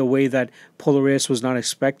probably a way that Polo Reyes was not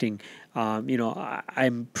expecting.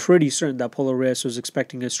 I'm pretty certain that Polo Reyes was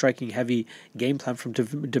expecting a striking heavy game plan from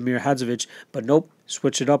Damir Hadzovic, but nope,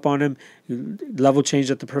 switched it up on him, level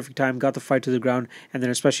changed at the perfect time, got the fight to the ground, and then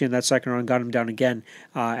especially in that second round, got him down again,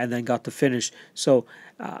 and then got the finish. So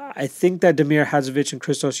I think that Damir Hadzovic and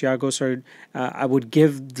Christos Giagos are, I would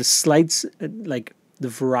give the slights, like the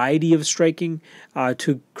variety of striking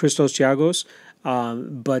to Christos Giagos.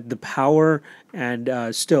 But the power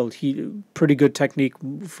and still pretty good technique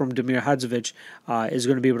from Damir Hadzovic is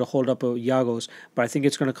going to be able to hold up Giagos. But I think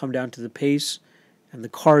it's going to come down to the pace and the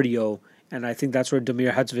cardio, and I think that's where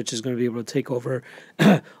Damir Hadzovic is going to be able to take over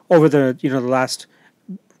over the last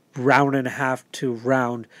round and a half to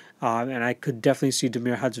round. And I could definitely see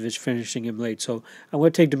Damir Hadzovic finishing him late. So I'm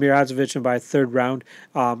going to take Damir Hadzovic, and by third round,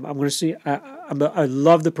 I'm going to see. I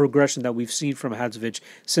love the progression that we've seen from Hadzovic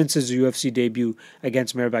since his UFC debut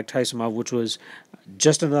against Mairbek Taisumov, which was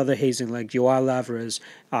just another hazing, like Yoel Alvarez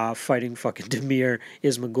fighting fucking Damir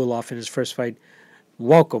Ismagulov in his first fight.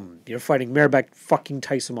 Welcome, you're fighting Mairbek fucking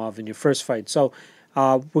Taisumov in your first fight. So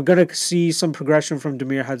we're going to see some progression from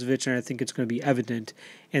Damir Hadzovic, and I think it's going to be evident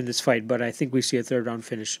in this fight. But I think we see a third round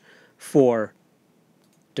finish for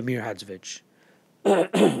Damir Hadzovic.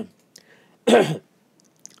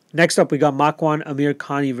 Next up, we got Makwan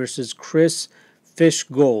Amirkhani versus Chris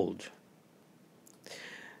Fishgold.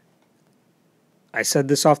 I said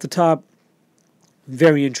this off the top.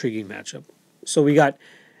 Very intriguing matchup. So we got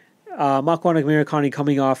Makwan Amirkhani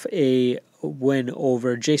coming off a win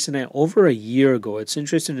over Jason Knight over a year ago. It's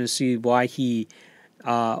interesting to see why he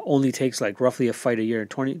only takes like roughly a fight a year.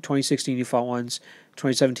 2016 he fought once,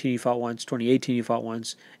 2017 he fought once, 2018 he fought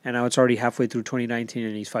once, and now it's already halfway through 2019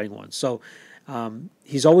 and he's fighting once. So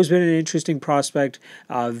he's always been an interesting prospect,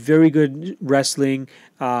 very good wrestling,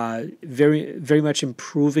 very, very much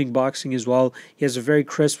improving boxing as well. He has a very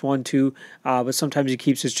crisp 1-2, but sometimes he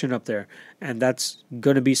keeps his chin up there, and that's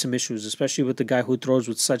going to be some issues, especially with the guy who throws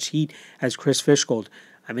with such heat as Chris Fishgold.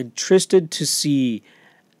 I'm interested to see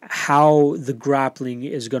how the grappling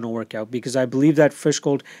is going to work out, because I believe that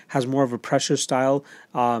Fishgold has more of a pressure style.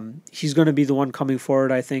 He's going to be the one coming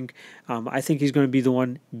forward, I think. I think he's going to be the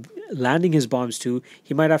one landing his bombs too.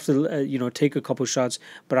 He might have to, take a couple shots,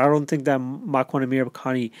 but I don't think that Makwan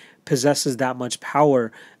Amirkhani possesses that much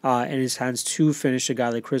power in his hands to finish a guy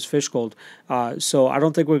like Chris Fishgold. So I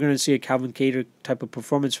don't think we're going to see a Calvin Kattar type of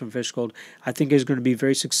performance from Fishgold. I think he's going to be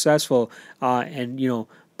very successful and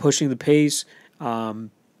pushing the pace,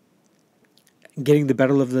 getting the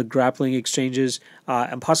better of the grappling exchanges,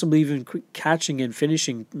 and possibly even catching and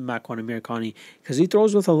finishing Makwan Amirkhani, because he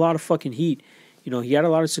throws with a lot of fucking heat. He had a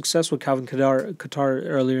lot of success with Calvin Kattar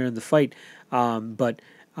earlier in the fight, but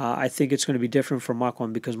I think it's going to be different for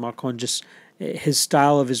Makwan, because Makwan just, his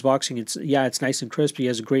style of his boxing, it's nice and crisp. He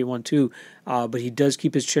has a great one too, but he does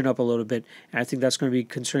keep his chin up a little bit, and I think that's going to be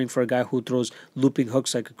concerning for a guy who throws looping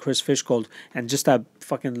hooks like a Chris Fishgold, and just that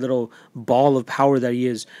fucking little ball of power that he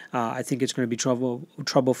is. I think it's going to be trouble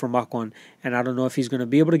for Makwan, and I don't know if he's going to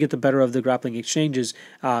be able to get the better of the grappling exchanges,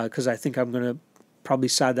 because I think I'm going to probably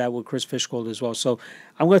side that with Chris Fishgold as well. So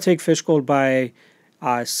I'm going to take Fishgold by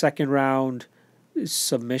second round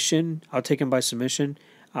submission. I'll take him by submission.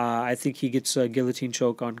 I think he gets a guillotine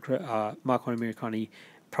choke on Makwan Amirkhani,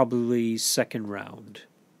 probably second round.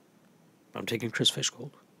 I'm taking Chris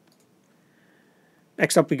Fishgold.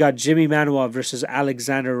 Next up, we got Jimmy Manuwa versus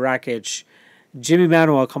Alexander Rakic. Jimmy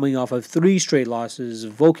Manuwa coming off of 3 straight losses.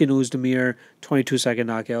 Volkan Oezdemir, 22-second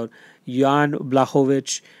knockout. Jan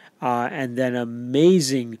Blachowicz, and then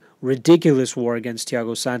amazing, ridiculous war against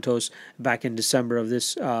Thiago Santos back in December of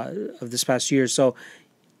this past year. So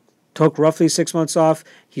took roughly 6 months off.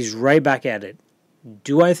 He's right back at it.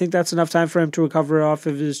 Do I think that's enough time for him to recover off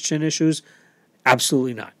of his chin issues?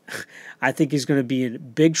 Absolutely not. I think he's going to be in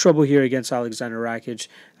big trouble here against Alexander Rakic.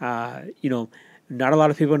 Not a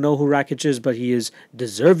lot of people know who Rakic is, but he is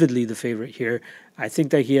deservedly the favorite here. I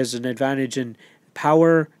think that he has an advantage in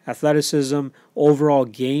power, athleticism, overall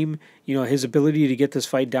game. His ability to get this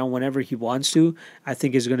fight down whenever he wants to, I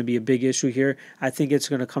think is going to be a big issue here. I think it's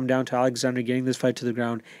going to come down to Alexander getting this fight to the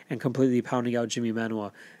ground and completely pounding out Jimmy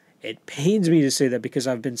Manuwa. It pains me to say that because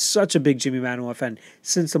I've been such a big Jimmy Manuwa fan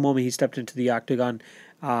since the moment he stepped into the octagon.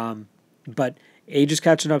 But age is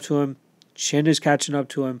catching up to him, chin is catching up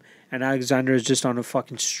to him, and Alexander is just on a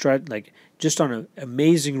fucking strut, like just on an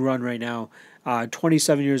amazing run right now.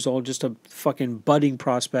 27 years old, just a fucking budding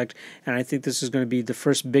prospect, and I think this is going to be the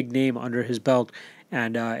first big name under his belt,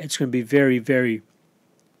 and it's going to be very, very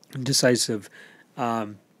decisive.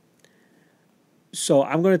 So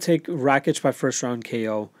I'm going to take Rakic by first round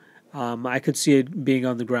KO. I could see it being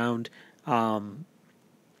on the ground, but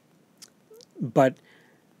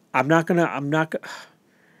I'm not gonna.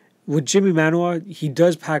 With Jimmy Manuwa, he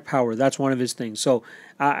does pack power. That's one of his things. So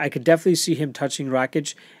I could definitely see him touching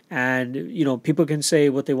Rakic. And, you know, people can say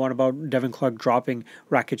what they want about Devin Clark dropping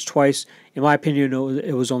Rakic twice. In my opinion,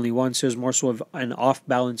 it was only once. It was more so of an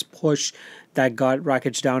off-balance push that got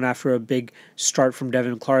Rakic down after a big start from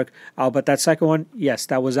Devin Clark. But that second one, yes,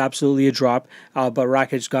 that was absolutely a drop. But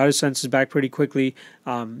Rakic got his senses back pretty quickly.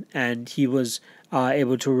 And he was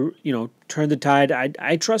able to, you know, turn the tide.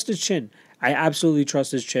 I trust his chin. I absolutely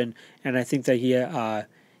trust his chin, and I think that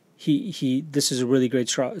he this is a really great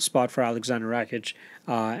spot for Alexander Rakic,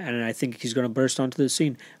 and I think he's going to burst onto the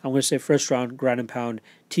scene. I'm going to say first round, ground and pound,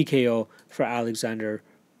 TKO for Alexander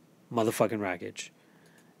motherfucking Rakic.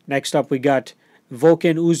 Next up, we got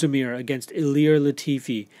Volkan Oezdemir against Ilir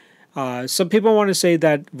Latifi. Some people want to say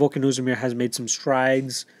that Volkan Oezdemir has made some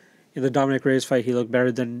strides in the Dominic Reyes fight. He looked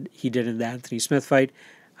better than he did in the Anthony Smith fight.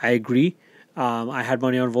 I agree. I had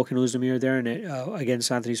money on Volkan Oezdemir there and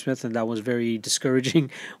against Anthony Smith, and that was very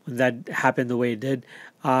discouraging when that happened the way it did.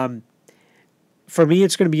 For me,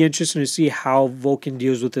 it's going to be interesting to see how Volkan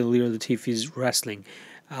deals with Ilir Latifi's wrestling.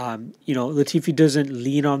 You know, Latifi doesn't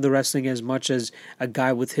lean on the wrestling as much as a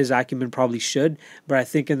guy with his acumen probably should, but I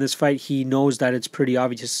think in this fight he knows that it's pretty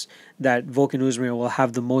obvious that Volkan Oezdemir will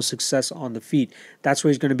have the most success on the feet. That's where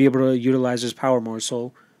he's going to be able to utilize his power more.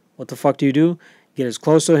 So what the fuck do? Get as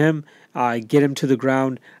close to him, get him to the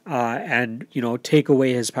ground, and, you know, take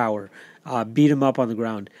away his power. Beat him up on the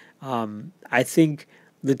ground. I think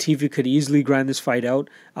Latifi could easily grind this fight out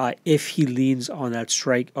if he leans on that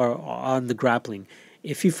strike or on the grappling.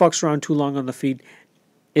 If he fucks around too long on the feet,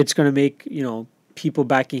 it's going to make, you know, people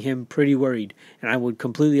backing him pretty worried. And I would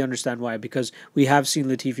completely understand why, because we have seen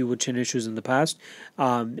Latifi with chin issues in the past.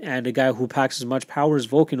 And a guy who packs as much power as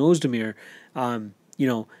Volkan Oezdemir, you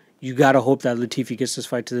know, you got to hope that Latifi gets this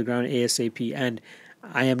fight to the ground ASAP. And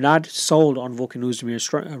I am not sold on Volkan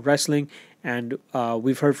Oezdemir's wrestling. And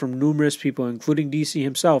we've heard from numerous people, including DC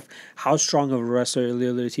himself, how strong of a wrestler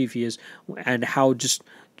Ilir Latifi is and how just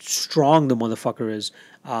strong the motherfucker is.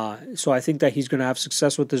 So I think that he's going to have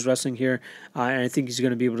success with his wrestling here. And I think he's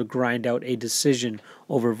going to be able to grind out a decision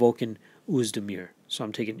over Volkan Oezdemir. So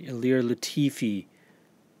I'm taking Ilir Latifi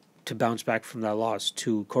to bounce back from that loss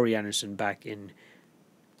to Corey Anderson back in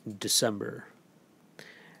December.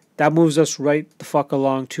 That moves us right the fuck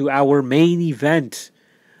along to our main event.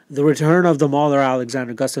 The return of the Mauler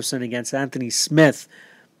Alexander Gustafsson against Anthony Smith.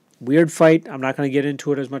 Weird fight. I'm not going to get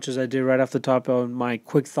into it as much as I did right off the top on my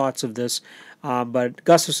quick thoughts of this. But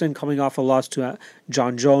Gustafsson coming off a loss to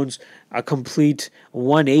John Jones, a complete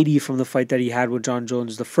 180 from the fight that he had with John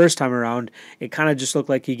Jones the first time around. It kind of just looked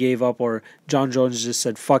like he gave up, or John Jones just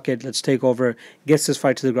said, fuck it, let's take over, gets this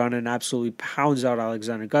fight to the ground and absolutely pounds out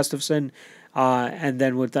Alexander Gustafsson. And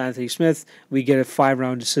then with Anthony Smith, we get a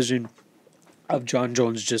 5-round decision of John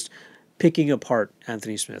Jones just picking apart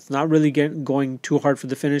Anthony Smith. Not really going too hard for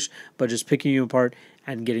the finish, but just picking him apart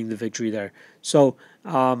and getting the victory there. So,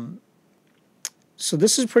 so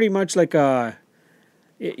this is pretty much like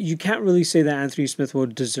you can't really say that Anthony Smith will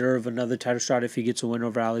deserve another title shot if he gets a win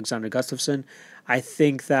over Alexander Gustafsson. I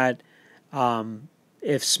think that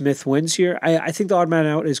if Smith wins here, I think the odd man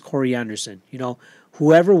out is Corey Anderson. You know,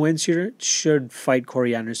 whoever wins here should fight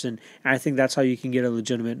Corey Anderson, and I think that's how you can get a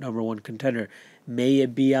legitimate number one contender. May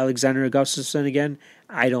it be Alexander Gustafsson again?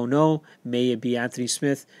 I don't know. May it be Anthony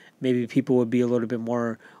Smith? Maybe people would be a little bit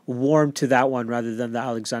more warm to that one rather than the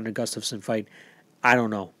Alexander Gustafsson fight. I don't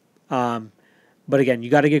know. But again, you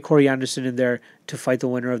got to get Corey Anderson in there to fight the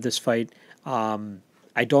winner of this fight.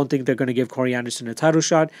 I don't think they're going to give Corey Anderson a title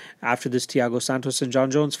shot after this Thiago Santos and John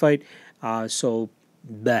Jones fight. So,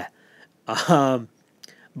 bleh.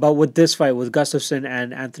 But with this fight, with Gustafsson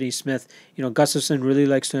and Anthony Smith, you know, Gustafsson really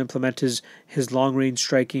likes to implement his long-range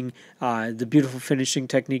striking, the beautiful finishing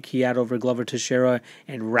technique he had over Glover Teixeira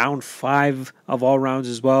in round 5 of all rounds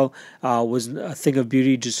as well, was a thing of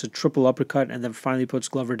beauty, just a triple uppercut, and then finally puts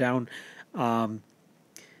Glover down.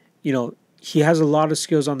 You know, he has a lot of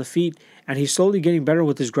skills on the feet, and he's slowly getting better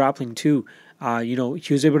with his grappling too.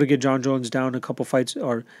 He was able to get John Jones down a couple fights,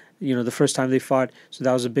 or the first time they fought, so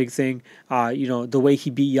that was a big thing. The way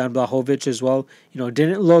he beat Jan Blachowicz as well,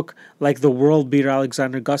 didn't look like the world beater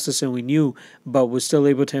Alexander Gustafsson we knew, but was still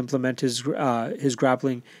able to implement his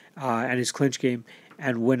grappling and his clinch game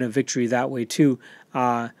and win a victory that way too.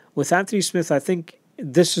 With Anthony Smith, I think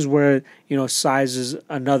this is where size is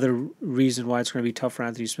another reason why it's going to be tough for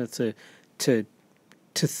Anthony Smith to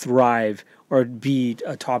thrive or be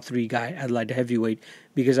a top 3 guy at light heavyweight,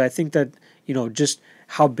 because I think that just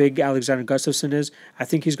how big Alexander Gustafsson is, I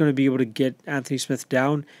think he's going to be able to get Anthony Smith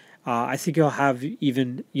down. I think he'll have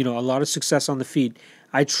even a lot of success on the feet.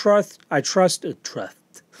 I trust I trust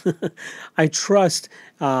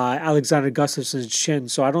Alexander Gustafsson's chin,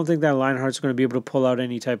 so I don't think that Lionheart's going to be able to pull out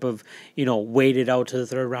any type of wait it out to the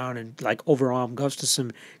third round and like overarm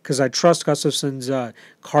Gustafsson, because I trust Gustafsson's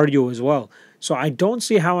cardio as well. So I don't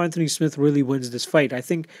see how Anthony Smith really wins this fight. I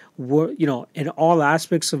think in all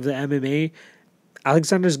aspects of the MMA,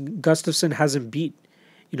 Alexander Gustafsson hasn't beat.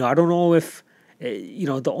 I don't know if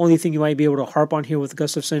the only thing you might be able to harp on here with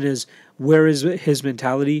Gustafsson is where is his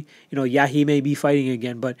mentality. He may be fighting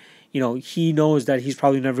again, but he knows that he's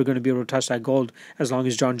probably never going to be able to touch that gold as long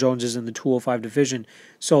as John Jones is in the 205 division.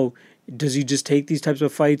 So does he just take these types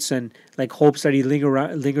of fights and like hopes that he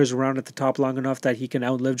lingers around at the top long enough that he can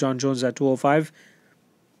outlive John Jones at 205?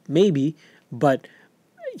 Maybe, but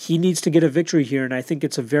he needs to get a victory here, and I think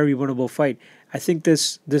it's a very winnable fight. I think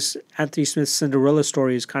this Anthony Smith Cinderella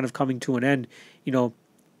story is kind of coming to an end.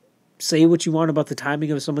 Say what you want about the timing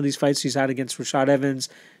of some of these fights he's had against Rashad Evans,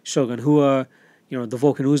 Shogun Rua, the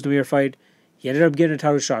Volkan Oezdemir fight. He ended up getting a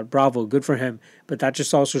title shot. Bravo, good for him. But that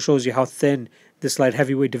just also shows you how thin this light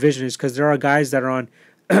heavyweight division is, because there are guys that are on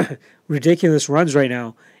ridiculous runs right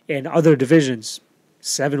now in other divisions.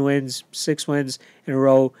 7 wins, 6 wins in a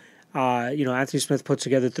row. Anthony Smith puts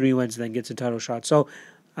together 3 wins and then gets a title shot. So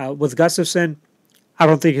with Gustafsson, I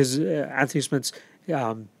don't think Anthony Smith's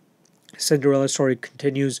Cinderella story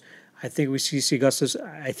continues. I think we see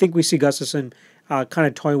Gustafsson kind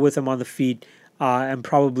of toying with him on the feet and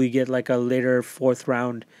probably get like a later 4th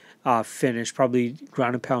round finish, probably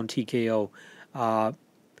ground and pound TKO.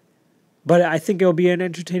 But I think it'll be an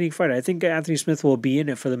entertaining fight. I think Anthony Smith will be in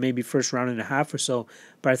it for the maybe first round and a half or so.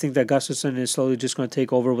 But I think that Gustafsson is slowly just going to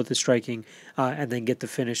take over with the striking and then get the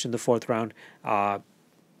finish in the 4th round.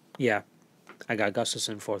 Yeah, I got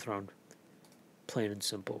Gustafsson 4th round. Plain and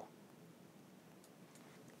simple.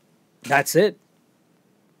 That's it.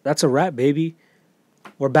 That's a wrap, baby.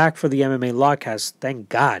 We're back for the MMA Lawcast. Thank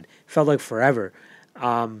God. Felt like forever.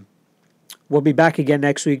 We'll be back again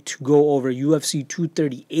next week to go over UFC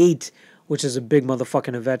 238, which is a big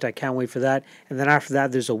motherfucking event. I can't wait for that. And then after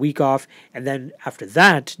that, there's a week off. And then after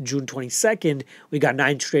that, June 22nd, we got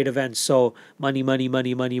 9 straight events. So money, money,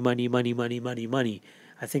 money, money, money, money, money, money, money.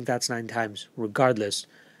 I think that's 9 times, regardless.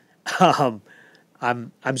 I'm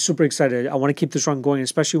super excited. I want to keep this run going,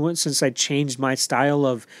 especially since I changed my style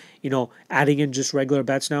of, adding in just regular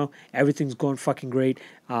bets now. Everything's going fucking great.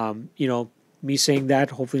 Me saying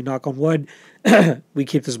that, hopefully knock on wood, we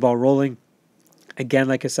keep this ball rolling. Again,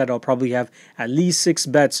 like I said, I'll probably have at least 6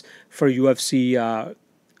 bets for UFC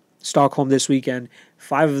Stockholm this weekend.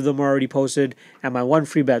 5 of them are already posted. And my 1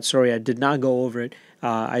 free bet, sorry, I did not go over it.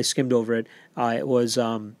 I skimmed over it. It was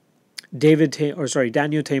Daniel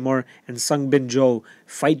Tamor and Sung Bin Jo.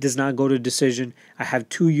 Fight does not go to decision. I have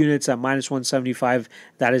 2 units at -175.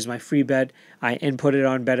 That is my free bet. I input it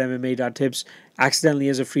on betmma.tips accidentally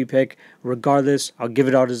as a free pick. Regardless, I'll give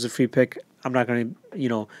it out as a free pick. I'm not going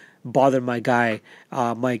to, bother my guy,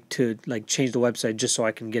 Mike, to change the website just so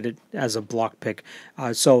I can get it as a block pick.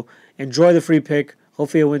 So enjoy the free pick.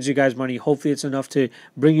 Hopefully it wins you guys money. Hopefully it's enough to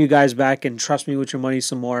bring you guys back and trust me with your money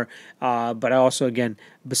some more. But I also, again,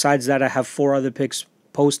 besides that, I have 4 other picks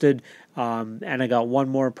posted. And I got 1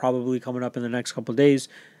 more probably coming up in the next couple of days.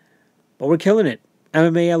 But we're killing it.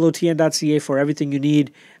 MMALOTN.ca for everything you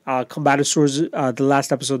need. Combatosaurus, the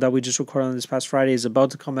last episode that we just recorded on this past Friday, is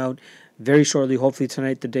about to come out very shortly. Hopefully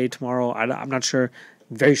tonight, the day, tomorrow. I'm not sure.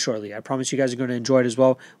 Very shortly. I promise you guys are going to enjoy it as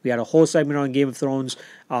well. We had a whole segment on Game of Thrones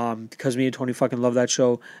because me and Tony fucking love that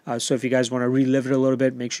show. So if you guys want to relive it a little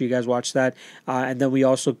bit, make sure you guys watch that. And then we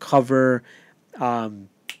also cover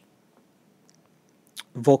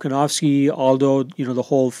Volkanovski, Aldo, the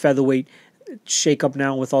whole featherweight shake-up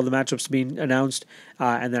now with all the matchups being announced.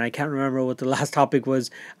 And then I can't remember what the last topic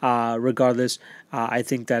was. Regardless, I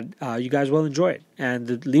think that you guys will enjoy it. And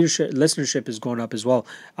the listenership is going up as well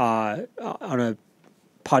on a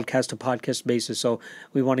podcast-to-podcast basis, so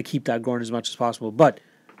we want to keep that growing as much as possible. But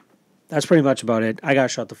that's pretty much about it. I gotta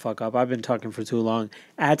shut the fuck up. I've been talking for too long.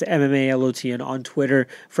 At MMALOTN on Twitter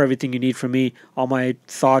for everything you need from me. All my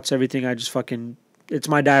thoughts, everything. I just fucking, it's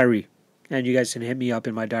my diary. And you guys can hit me up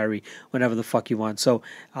in my diary whenever the fuck you want. So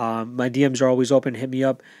my DMs are always open. Hit me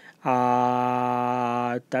up.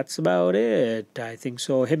 That's about it. I think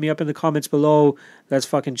so. Hit me up in the comments below. Let's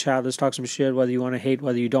fucking chat. Let's talk some shit. Whether you want to hate,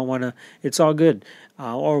 whether you don't want to, it's all good.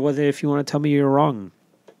 Or whether if you want to tell me you're wrong,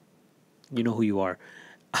 you know who you are.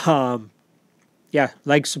 Yeah,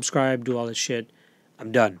 like, subscribe, do all this shit.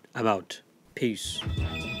 I'm done. I'm out. Peace.